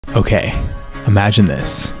Okay, imagine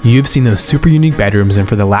this. You've seen those super unique bedrooms, and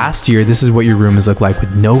for the last year, this is what your room has looked like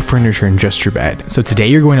with no furniture and just your bed. So today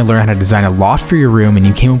you're going to learn how to design a loft for your room, and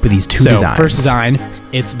you came up with these two designs. First design,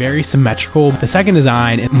 it's very symmetrical. The second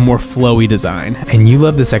design, more flowy design. And you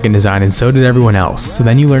loved the second design, and so did everyone else. So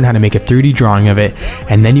then you learned how to make a 3D drawing of it,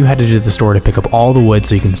 and then you headed to the store to pick up all the wood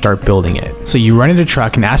so you can start building it. So you rented a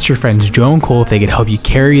truck and asked your friends Joe and Cole if they could help you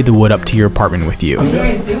carry the wood up to your apartment with you.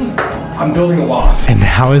 I'm building a loft. And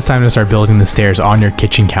now it's time to start building the stairs on your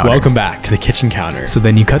kitchen counter. Welcome back to the kitchen counter. So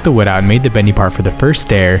then you cut the wood out and made the bendy part for the first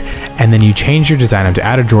stair, and then you changed your design up to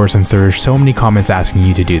add a drawer since there were so many comments asking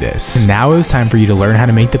you to do this. And now it was time for you to learn how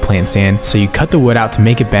to make the plant stand, so you cut the wood out to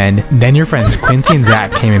make it bend. Then your friends Quincy and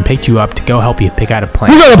Zach came and picked you up to go help you pick out a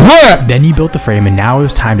plant. We got a plant! Then you built the frame, and now it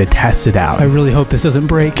was time to test it out. I really hope this doesn't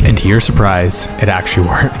break. And to your surprise, it actually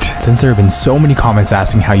worked. Since there have been so many comments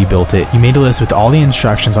asking how you built it, you made a list with all the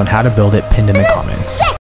instructions on how to build it pinned in the comments.